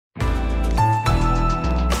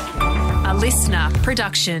listener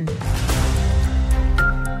production.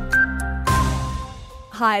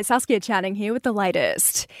 Hi, Saskia Channing here with the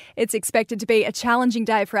latest. It's expected to be a challenging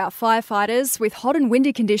day for our firefighters, with hot and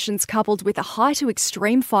windy conditions coupled with a high to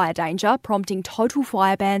extreme fire danger, prompting total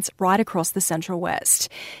fire bans right across the Central West.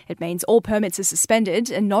 It means all permits are suspended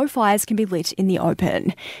and no fires can be lit in the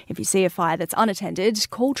open. If you see a fire that's unattended,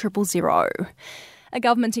 call 000. A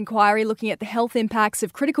government inquiry looking at the health impacts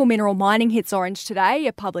of critical mineral mining hits Orange today.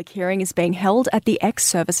 A public hearing is being held at the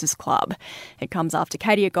Ex-Services Club. It comes after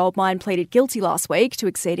Cadia Gold Mine pleaded guilty last week to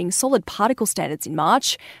exceeding solid particle standards in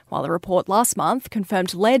March, while a report last month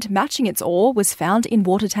confirmed lead matching its ore was found in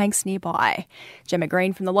water tanks nearby. Gemma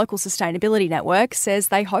Green from the local Sustainability Network says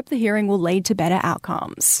they hope the hearing will lead to better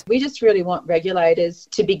outcomes. We just really want regulators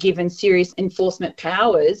to be given serious enforcement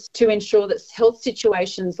powers to ensure that health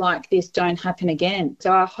situations like this don't happen again.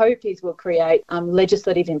 So our hope is we'll create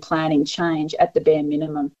legislative and planning change at the bare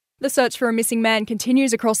minimum. The search for a missing man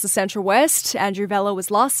continues across the Central West. Andrew Vella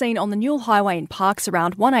was last seen on the Newell Highway in Parkes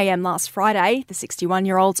around 1 a.m. last Friday. The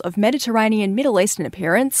 61-year-old of Mediterranean Middle Eastern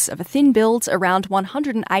appearance, of a thin build around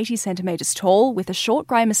 180 centimetres tall, with a short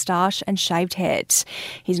grey moustache and shaved head.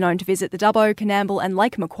 He's known to visit the Dubbo, Coonamble and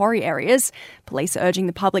Lake Macquarie areas. Police are urging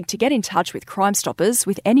the public to get in touch with Crime Stoppers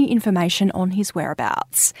with any information on his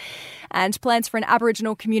whereabouts. And plans for an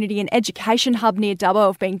Aboriginal community and education hub near Dubbo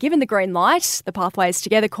have been given the green light. The Pathways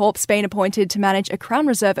Together Corps been appointed to manage a Crown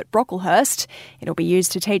Reserve at Brocklehurst. It'll be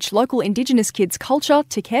used to teach local Indigenous kids culture,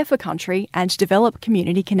 to care for country and develop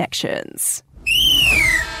community connections.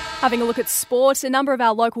 Having a look at sport, a number of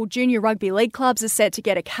our local junior rugby league clubs are set to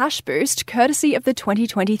get a cash boost courtesy of the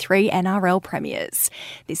 2023 NRL Premiers.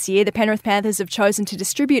 This year, the Penrith Panthers have chosen to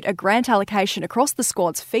distribute a grant allocation across the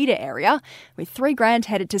squad's feeder area, with $3,000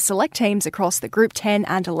 headed to select teams across the Group 10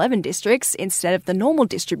 and 11 districts instead of the normal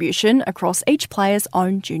distribution across each player's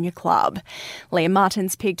own junior club. Liam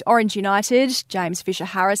Martins picked Orange United, James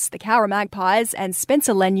Fisher-Harris the Cowra Magpies and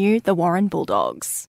Spencer Leniu the Warren Bulldogs.